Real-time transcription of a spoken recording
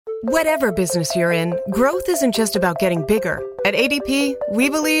Whatever business you're in, growth isn't just about getting bigger. At ADP, we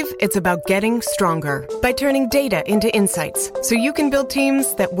believe it's about getting stronger by turning data into insights so you can build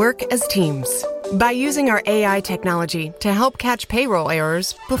teams that work as teams. By using our AI technology to help catch payroll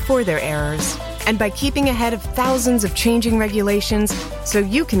errors before they're errors. And by keeping ahead of thousands of changing regulations so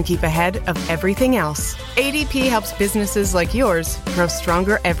you can keep ahead of everything else. ADP helps businesses like yours grow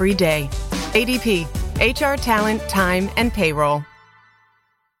stronger every day. ADP, HR, talent, time, and payroll.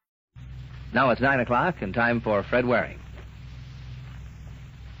 Now it's 9 o'clock and time for Fred Waring.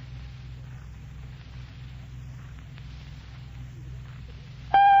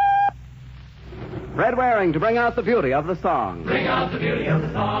 Fred Waring to bring out the beauty of the song. Bring out the beauty of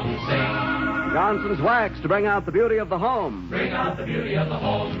the song, sing. Johnson's Wax to bring out the beauty of the home. Bring out the beauty of the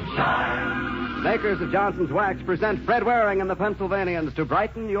home, shine. Makers of Johnson's Wax present Fred Waring and the Pennsylvanians to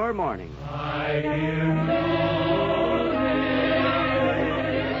brighten your morning. I hear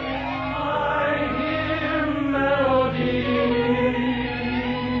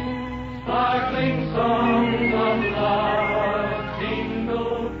sparkling songs of love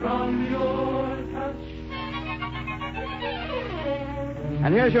tingle from your touch.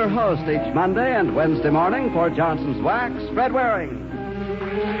 And here's your host each Monday and Wednesday morning for Johnson's Wax, Fred Waring.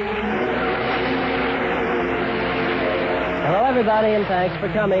 Hello, everybody, and thanks for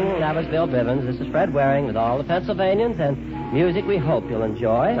coming. That was Bill Bivens. This is Fred Waring with all the Pennsylvanians and music we hope you'll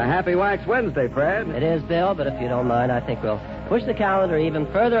enjoy. It's a Happy Wax Wednesday, Fred. It is, Bill, but if you don't mind, I think we'll push the calendar even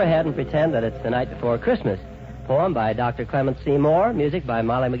further ahead and pretend that it's the night before Christmas. Poem by Dr. Clement C. Moore, music by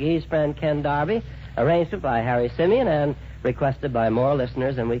Molly McGee's friend Ken Darby, arrangement by Harry Simeon, and requested by more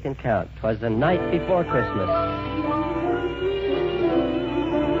listeners than we can count. 'Twas the night before Christmas.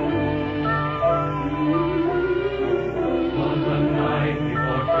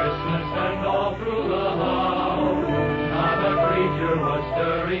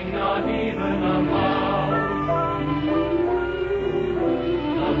 Stirring not even a mouse.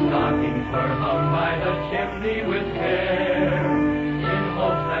 The stockings were hung by the chimney with care, in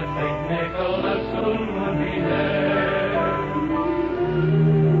hopes that St. Nicholas soon would be there.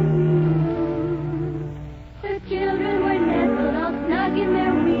 The children were nestled all snug in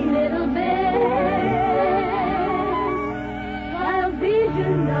their wee little beds, while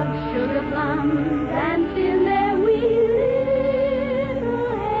visions of sugar plums danced in their wee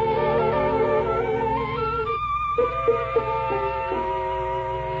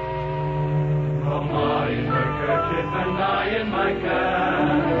and I in my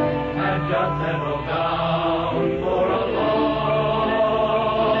cab had just settled down for a long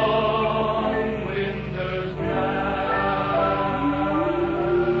winter's nap.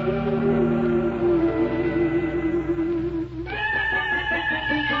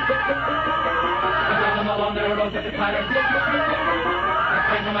 I found them all on their road with the clatter. I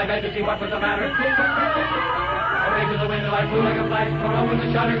sprang from my bed to see what was the matter. Away to the window I flew like a flash, tore open the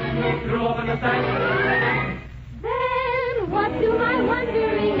shutters, threw open the sash. What to my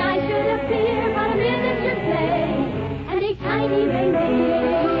wondering I should appear but a miniature play and a tiny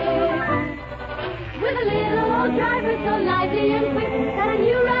reindeer with a little old driver so lively and quick that I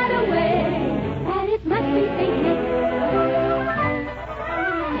knew right away that it must be St. Nick.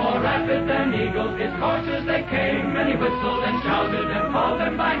 More rapid than eagles, his horses they came, and he whistled and shouted and called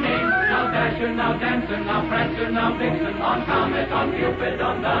them by name. Now Dasher, now Dancer, now Prancer, now Vixen, on Comet, on Cupid,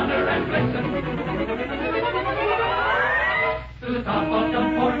 on Donner and Blitzen. To the top of the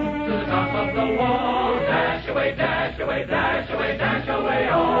port, to the top of the wall, dash away, dash away, dash away, dash away,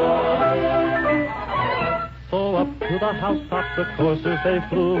 all. So up to the housetop the coursers they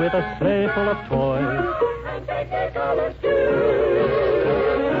flew with a sleigh full of toys.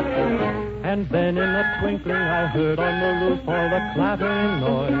 And then in a twinkling I heard on the roof all the clattering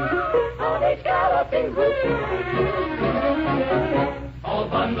noise. On each galloping all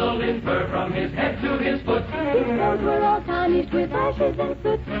bundled in fur from his head to his foot. His clothes were all tarnished with ashes and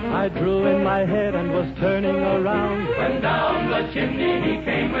soot. I drew in my head and was turning around when down the chimney he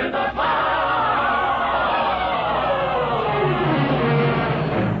came with a bound.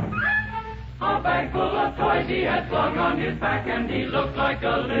 A bag full of toys he had slung on his back, and he looked like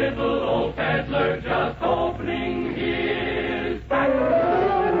a little old peddler just opening his pack.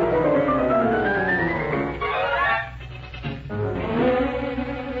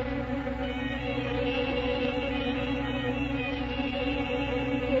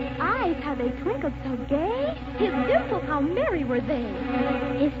 How they twinkled so gay. His dimples, how merry were they.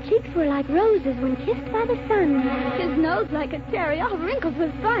 His cheeks were like roses when kissed by the sun. His nose like a cherry, all wrinkled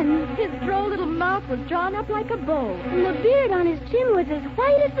with fun. His droll little mouth was drawn up like a bow. And the beard on his chin was as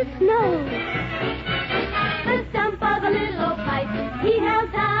white as the snow. The stump of a little pipe he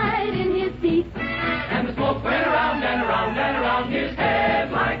held tight.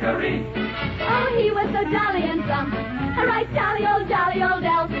 so jolly and plump. A right jolly old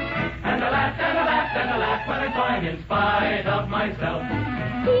elf. And I laughed and I laughed and I laughed when I saw him in spite of myself.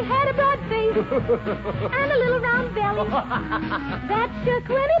 He had a broad face and a little round belly that shook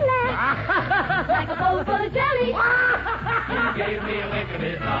when he laughed like a bowl full of jelly. He gave me a wink of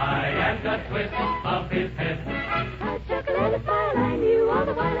his eye and a twist of his head. A chuckle and a smile I knew all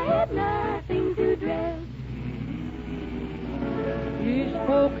the while I had nothing to dread. He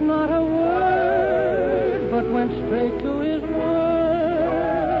spoke not a word, but went straight to his work.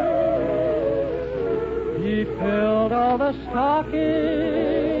 He filled all the stockings,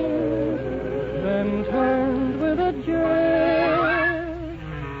 then turned with a jerk,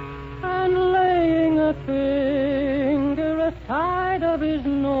 and laying a finger aside of his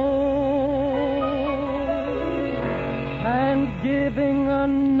nose, and giving a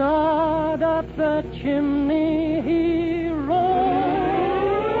nod up the chimney, he rolled.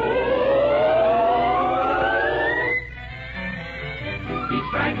 He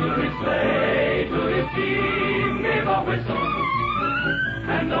sprang to his sleigh, to his team, gave a whistle,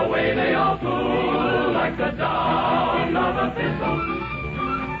 and away they all flew like the down of a thistle.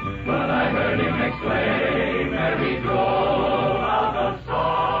 But I heard him exclaim ere he drove out of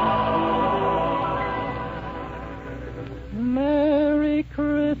sight, Merry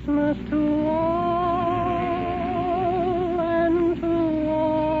Christmas to all, and to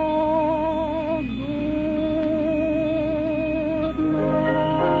all good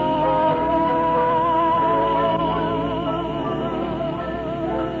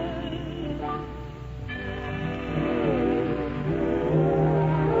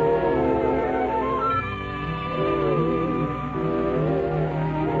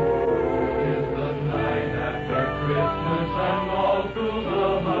is the night after Christmas, and all through the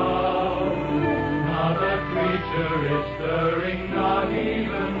house not a creature is stirring, not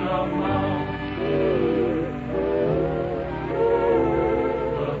even a mouse.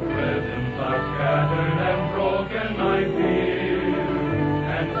 The presents are scattered and broken, I fear,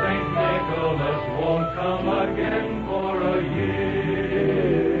 and St. Nicholas won't come again for a year.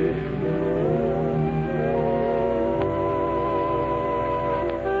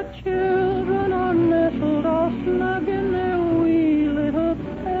 The children are nestled all snug in their wee little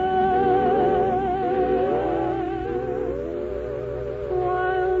beds,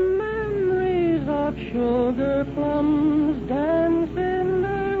 while memories of sugar plums dance in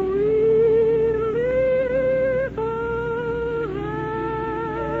their wee little heads.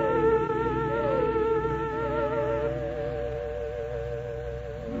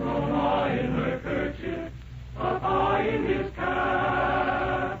 Mama in her kerchief, Papa in his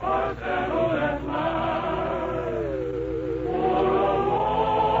cap, are settled at last for a long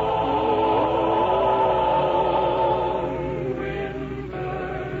winter's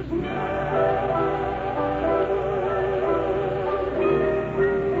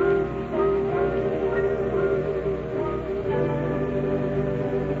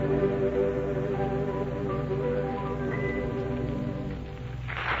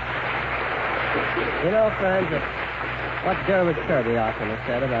You know, friends, what Dermot Kirby often has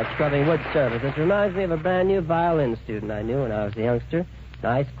said about scrubbing wood surfaces reminds me of a brand new violin student I knew when I was a youngster.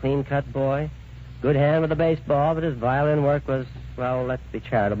 Nice, clean-cut boy. Good hand with a baseball, but his violin work was, well, let's be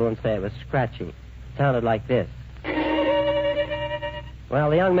charitable and say it was scratchy. It sounded like this. Well,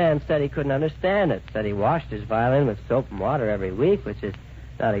 the young man said he couldn't understand it. Said he washed his violin with soap and water every week, which is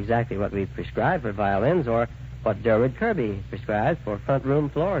not exactly what we prescribe for violins or what Dermot Kirby prescribes for front room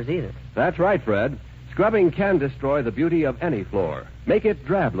floors either. That's right, Fred. Scrubbing can destroy the beauty of any floor, make it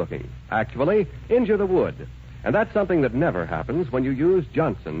drab-looking, actually injure the wood. And that's something that never happens when you use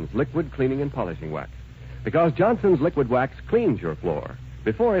Johnson's liquid cleaning and polishing wax. Because Johnson's liquid wax cleans your floor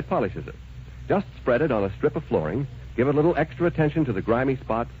before it polishes it. Just spread it on a strip of flooring, give it a little extra attention to the grimy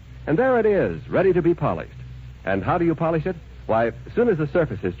spots, and there it is, ready to be polished. And how do you polish it? Why, as soon as the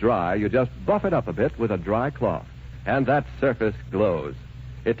surface is dry, you just buff it up a bit with a dry cloth, and that surface glows.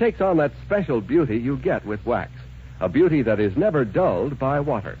 It takes on that special beauty you get with wax, a beauty that is never dulled by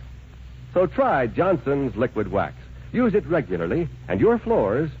water. So try Johnson's liquid wax. Use it regularly, and your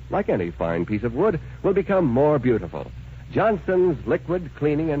floors, like any fine piece of wood, will become more beautiful. Johnson's liquid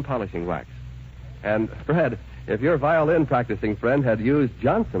cleaning and polishing wax. And, Fred, if your violin practicing friend had used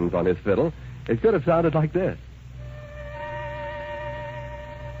Johnson's on his fiddle, it could have sounded like this.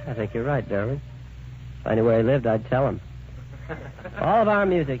 I think you're right, Dermot. If I knew where he lived, I'd tell him. All of our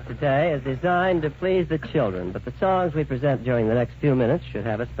music today is designed to please the children, but the songs we present during the next few minutes should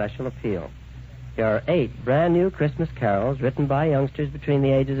have a special appeal. There are 8 brand new Christmas carols written by youngsters between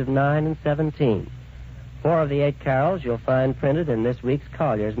the ages of 9 and 17. 4 of the 8 carols you'll find printed in this week's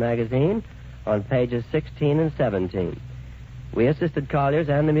Collier's magazine, on pages 16 and 17. We assisted Collier's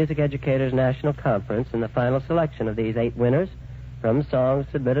and the Music Educators National Conference in the final selection of these 8 winners from songs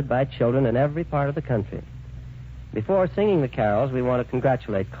submitted by children in every part of the country. Before singing the carols, we want to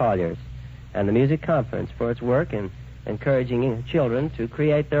congratulate Collier's and the Music Conference for its work in encouraging children to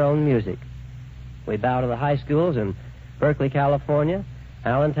create their own music. We bow to the high schools in Berkeley, California,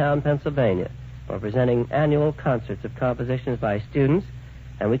 Allentown, Pennsylvania, for presenting annual concerts of compositions by students,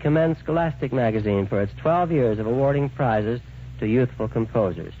 and we commend Scholastic Magazine for its 12 years of awarding prizes to youthful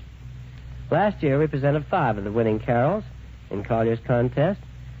composers. Last year, we presented 5 of the winning carols in Collier's contest.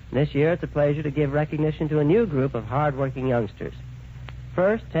 And this year, it's a pleasure to give recognition to a new group of hard-working youngsters.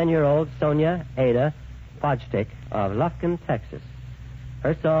 First, 10-year-old Sonia Ada Podstick of Lufkin, Texas.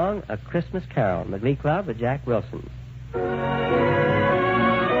 Her song, A Christmas Carol, in the Glee Club with Jack Wilson.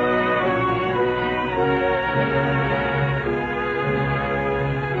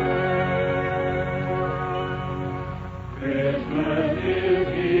 Christmas is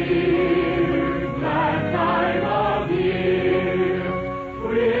here, glad time of year,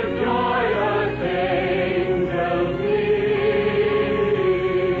 with joyous angels near,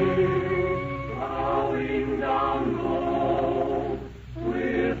 bowing down low,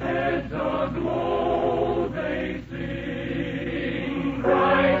 with heads aglow, they sing,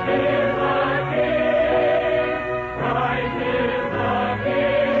 Christ is the King, Christ is the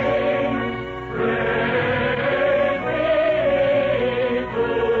King, praise be to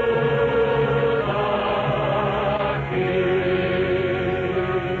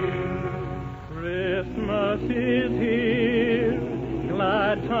Christmas is here,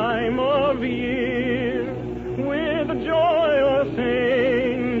 glad time of year, with joyous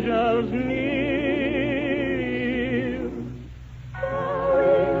angels near.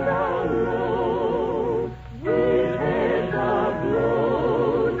 Bowing down low, with heads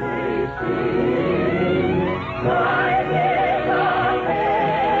aglow, they sing, Christ is the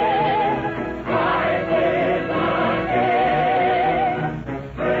King, Christ is the King,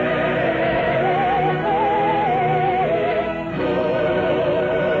 praise be to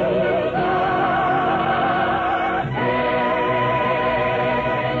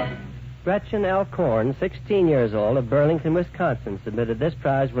Gretchen L. Korn, 16 years old, of Burlington, Wisconsin, submitted this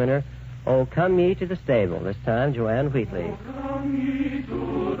prize winner, Oh, Come Ye to the Stable, this time Joanne Wheatley. Come ye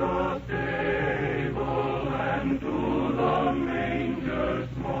to the stable and to the manger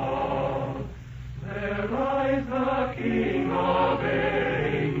small. There lies the King of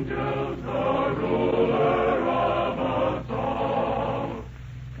angels, the ruler of us all.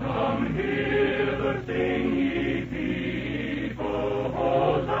 Come hither, sing ye people,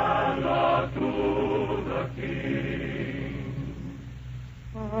 Hosanna to the King.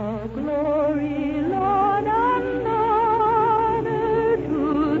 All glory, Lord, and honor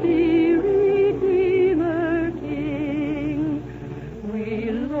to thee, Redeemer King.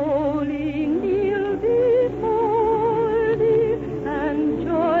 We lowly kneel before thee, and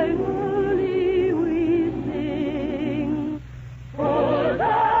joyfully we sing.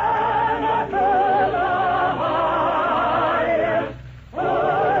 Hosanna to the highest,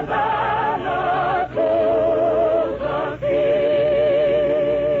 Hosanna to the King.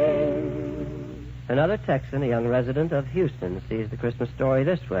 Another Texan, a young resident of Houston, sees the Christmas story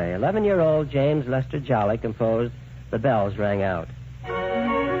this way. 11-year-old James Lester Jolly composed The Bells Rang Out.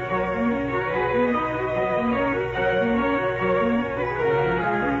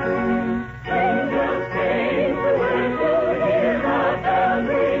 Angels came to earth to hear the bells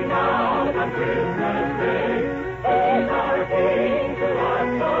ring out on Christmas Day. He's our King to us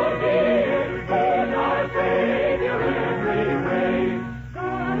so dear, He's our Savior every way.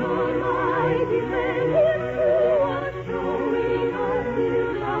 God Almighty sent him to us, showing us his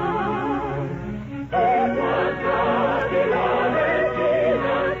love. It was the beloved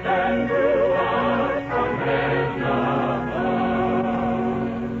Jesus sent to us from heaven above.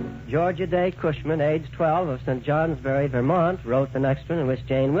 Georgia Day Cushman, age 12, of St. Johnsbury, Vermont, wrote the next one, in which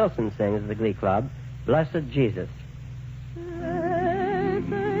Jane Wilson sings of the Glee Club, Blessed Jesus. Blessed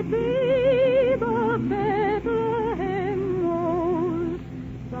be the Bethlehem rose,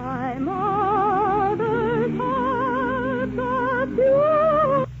 thy mother's heart of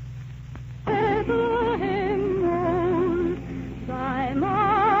pure. Bethlehem rose, thy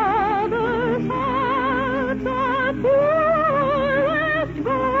mother's heart of purest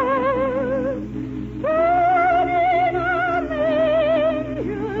gold. Born in a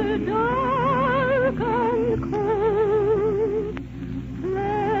manger dark and cold.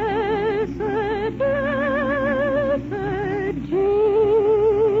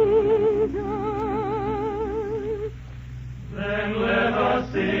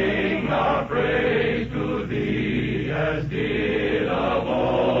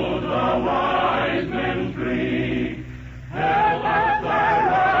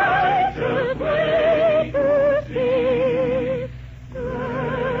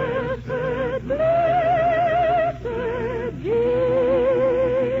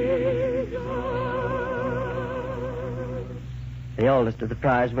 oldest of the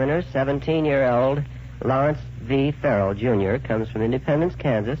prize winners, 17-year-old Lawrence V. Farrell, Jr., comes from Independence,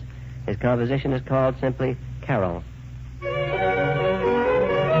 Kansas. His composition is called simply Carol.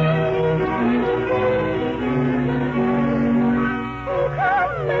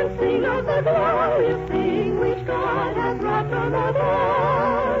 The glorious thing which God has wrought from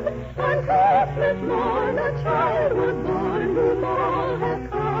above. On Christmas morn a child was born whom all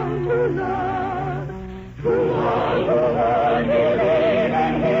have come to love. To all who would believe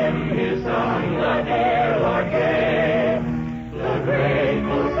in him, his Son the dear Lord gave. The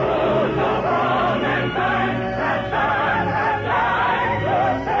grateful souls of all mankind that Son has died to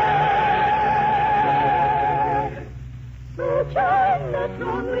save. So join the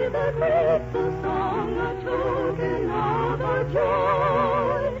throng with a grateful song, a token of our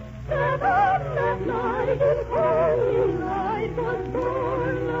joy, that on that night in holy light was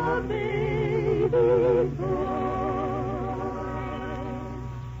born a baby boy.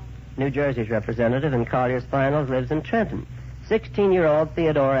 New Jersey's representative in Collier's Finals lives in Trenton. 16-year-old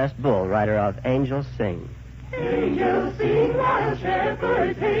Theodore S. Bull, writer of Angels Sing. Angels sing while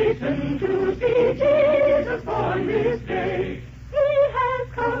shepherds hasten to see Jesus born this day. He has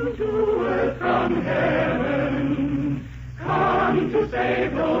come to earth from heaven, come to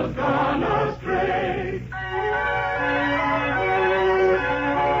save those gone astray.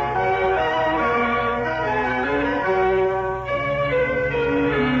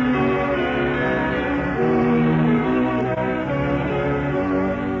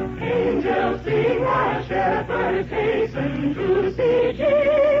 Angels sing while shepherds hasten to see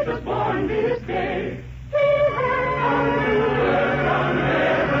Jesus born this day. He has come to earth from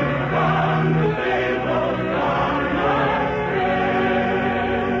heaven, come to save those gone astray.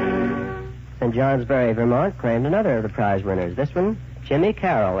 St. Johnsbury, Vermont, claimed another of the prize winners. This one, Jimmy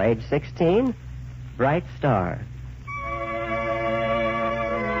Carroll, age 16, Bright Star.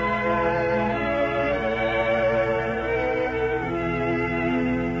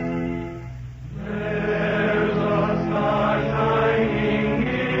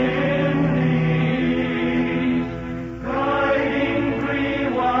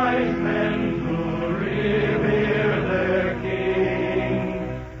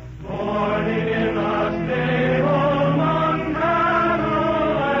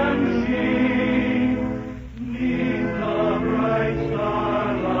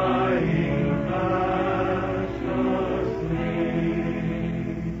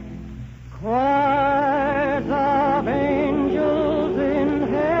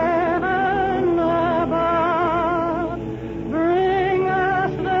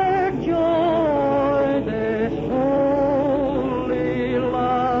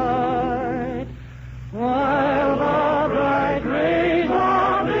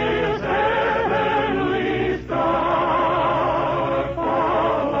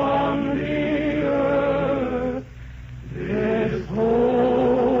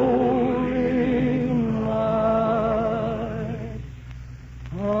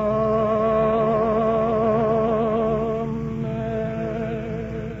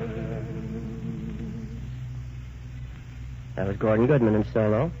 Gordon Goodman in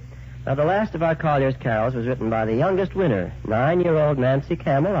solo. Now, the last of our Collier's carols was written by the youngest winner, 9-year-old Nancy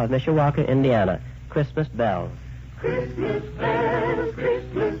Campbell of Mishawaka, Indiana. Christmas Bells. Christmas bells,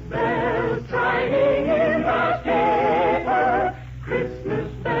 chiming in the steeple.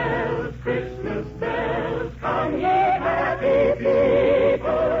 Christmas bells, come ye happy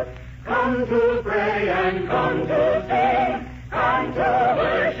people. Come to pray and come to sing, come to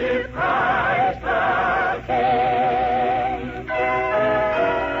worship Christ the King.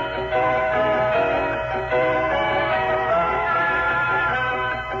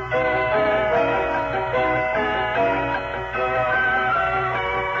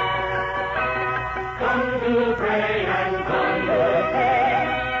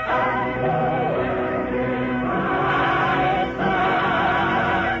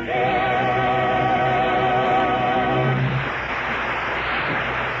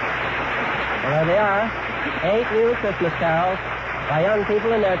 There they are, 8 new Christmas carols by young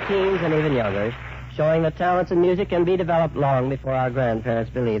people in their teens and even younger, showing that talents in music can be developed long before our grandparents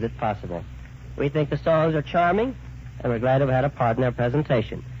believed it possible. We think the songs are charming, and we're glad to have had a part in their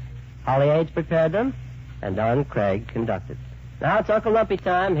presentation. Holly Aids prepared them, and Don Craig conducted. Now it's Uncle Lumpy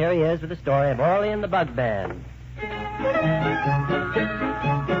time. Here he is with the story of Orly and the Bug Band.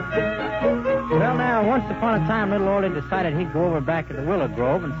 Well, now, once upon a time, little Orly decided he'd go over back to the willow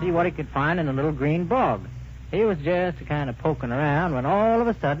grove and see what he could find in the little green bog. He was just kind of poking around when all of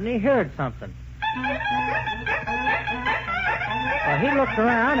a sudden he heard something. Well, he looked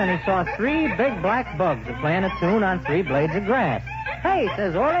around and he saw 3 big black bugs playing a tune on 3 blades of grass. Hey,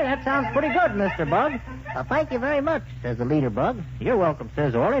 says Orley, that sounds pretty good, Mr. Bug. Thank you very much, says the leader bug. You're welcome,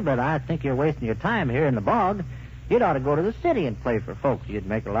 says Orley, but I think you're wasting your time here in the bog. You'd ought to go to the city and play for folks. You'd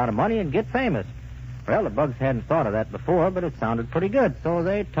make a lot of money and get famous. Well, the bugs hadn't thought of that before, but it sounded pretty good, so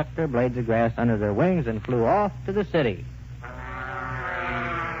they tucked their blades of grass under their wings and flew off to the city.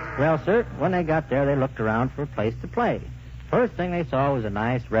 Well, sir, when they got there, they looked around for a place to play. First thing they saw was a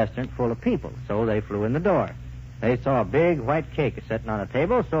nice restaurant full of people, so they flew in the door. They saw a big white cake sitting on a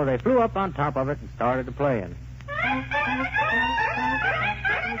table, so they flew up on top of it and started to playing.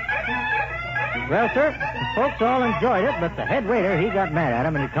 Well, sir, the folks all enjoyed it, but the head waiter, he got mad at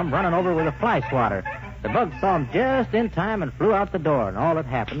him, and he come running over with a fly swatter. The bugs saw him just in time and flew out the door, and all that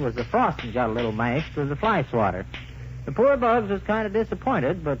happened was the frosting got a little mashed with the fly swatter. The poor bugs was kind of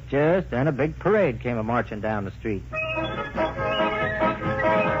disappointed, but just then a big parade came a-marching down the street. Oh,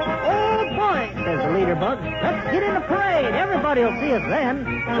 boy, says the leader bug. Let's get in the parade. Everybody will see us then.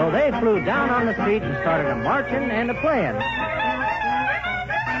 So they flew down on the street and started a-marching and a-playing.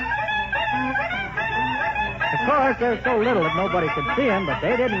 Of course, there's so little that nobody could see them, but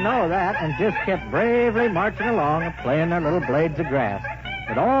they didn't know that and just kept bravely marching along and playing their little blades of grass.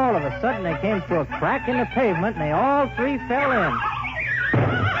 But all of a sudden, they came to a crack in the pavement, and they all three fell in.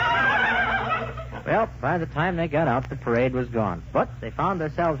 Well, by the time they got out, the parade was gone. But they found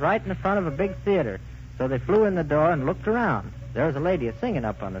themselves right in the front of a big theater. So they flew in the door and looked around. There was a lady singing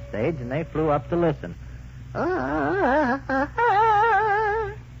up on the stage, and they flew up to listen.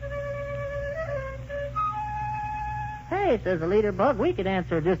 Hey, says the leader bug, we could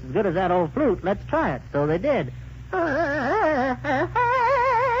answer just as good as that old flute. Let's try it. So they did.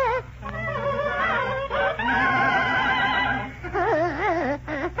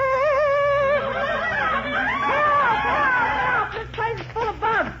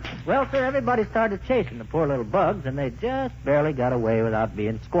 Well, sir, everybody started chasing the poor little bugs, and they just barely got away without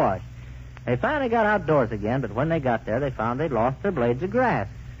being squashed. They finally got outdoors again, but when they got there, they found they'd lost their blades of grass.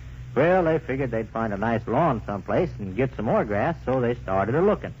 Well, they figured they'd find a nice lawn someplace and get some more grass, so they started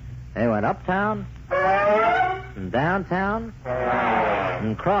a-looking. They went uptown, and downtown,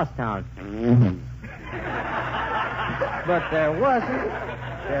 and crosstown. But there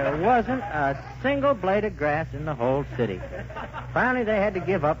wasn't a single blade of grass in the whole city. Finally, they had to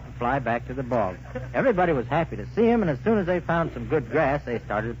give up and fly back to the bog. Everybody was happy to see him, and as soon as they found some good grass, they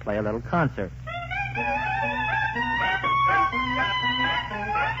started to play a little concert.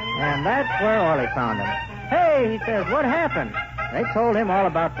 And that's where Orley found him. Hey, he says, what happened? They told him all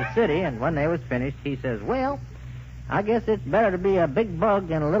about the city, and when they was finished, he says, well, I guess it's better to be a big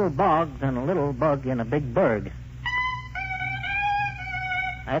bug in a little bog than a little bug in a big burg.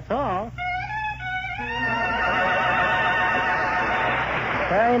 That's all.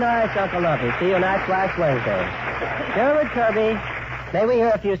 Very nice, Uncle Lumpy. See you next Wednesday. Gilbert Kirby, may we hear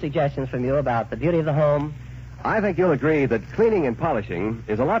a few suggestions from you about the beauty of the home? I think you'll agree that cleaning and polishing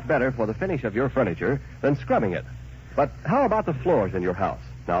is a lot better for the finish of your furniture than scrubbing it. But how about the floors in your house?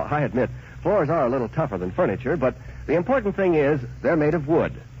 Now, I admit, floors are a little tougher than furniture, but the important thing is they're made of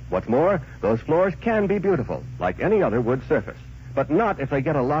wood. What's more, those floors can be beautiful, like any other wood surface, but not if they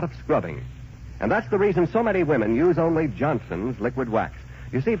get a lot of scrubbing. And that's the reason so many women use only Johnson's liquid wax.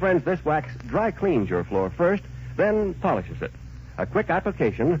 You see, friends, this wax dry cleans your floor first, then polishes it. A quick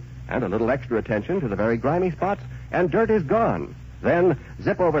application and a little extra attention to the very grimy spots, and dirt is gone. Then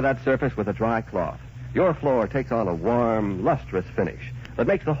zip over that surface with a dry cloth. Your floor takes on a warm, lustrous finish that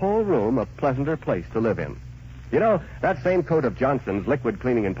makes the whole room a pleasanter place to live in. You know, that same coat of Johnson's liquid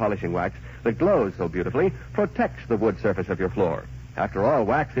cleaning and polishing wax that glows so beautifully protects the wood surface of your floor. After all,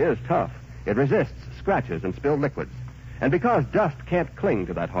 wax is tough. It resists scratches and spilled liquids. And because dust can't cling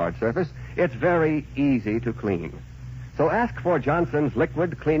to that hard surface, it's very easy to clean. So ask for Johnson's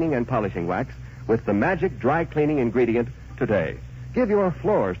liquid cleaning and polishing wax with the magic dry cleaning ingredient today. Give your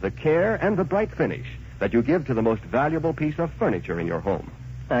floors the care and the bright finish that you give to the most valuable piece of furniture in your home.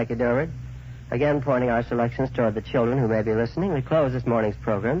 Thank you, Dilbert. Again, pointing our selections toward the children who may be listening, we close this morning's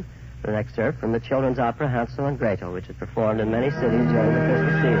program with an excerpt from the children's opera Hansel and Gretel, which is performed in many cities during the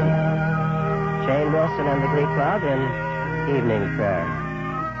Christmas season. Jane Wilson and the Glee Club in Evening Prayer.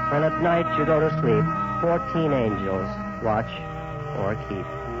 When at night you go to sleep, 14 angels watch or keep.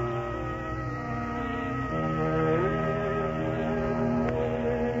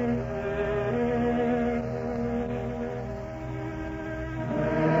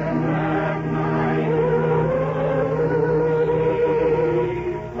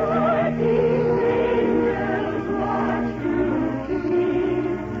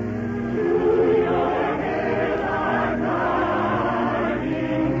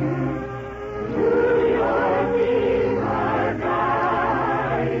 Our God.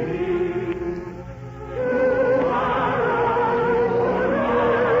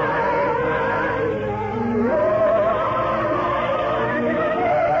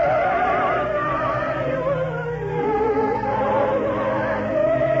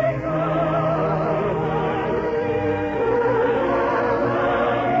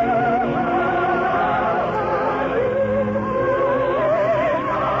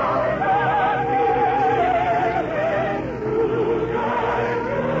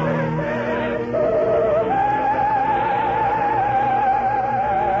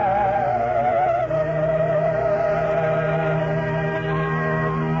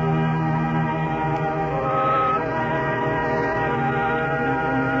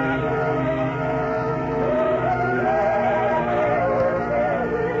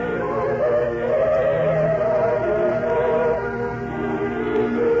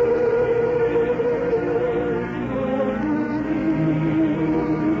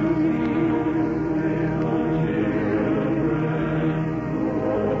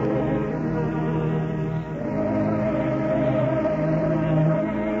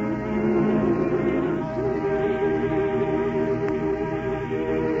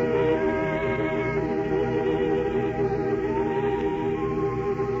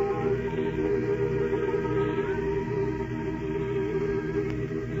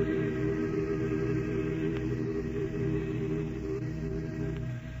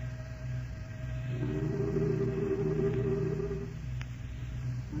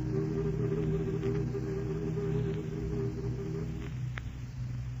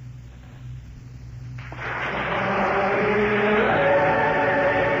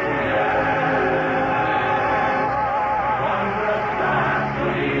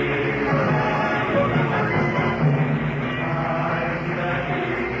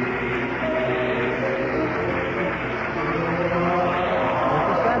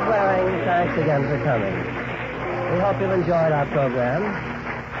 Thanks again for coming. We hope you've enjoyed our program.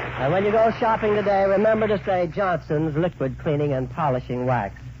 And when you go shopping today, remember to say Johnson's Liquid Cleaning and Polishing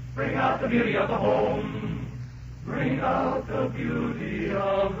Wax. Bring out the beauty of the home. Bring out the beauty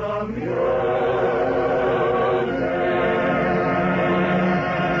of the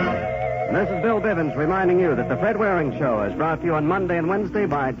This is Bill Bivens reminding you that the Fred Waring Show is brought to you on Monday and Wednesday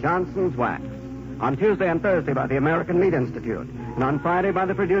by Johnson's Wax, on Tuesday and Thursday by the American Meat Institute, and on Friday by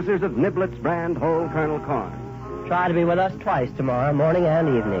the producers of Niblett's brand whole kernel corn. Try to be with us twice tomorrow, morning and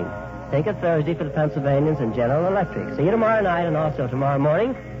evening. Think of Thursday for the Pennsylvanians and General Electric. See you tomorrow night and also tomorrow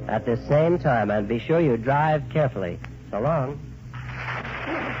morning at this same time. And be sure you drive carefully. So long.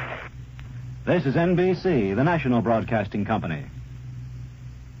 This is NBC, the national broadcasting company.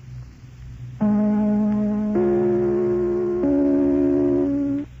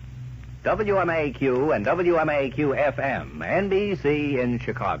 WMAQ and WMAQ-FM, NBC in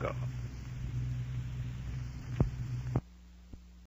Chicago.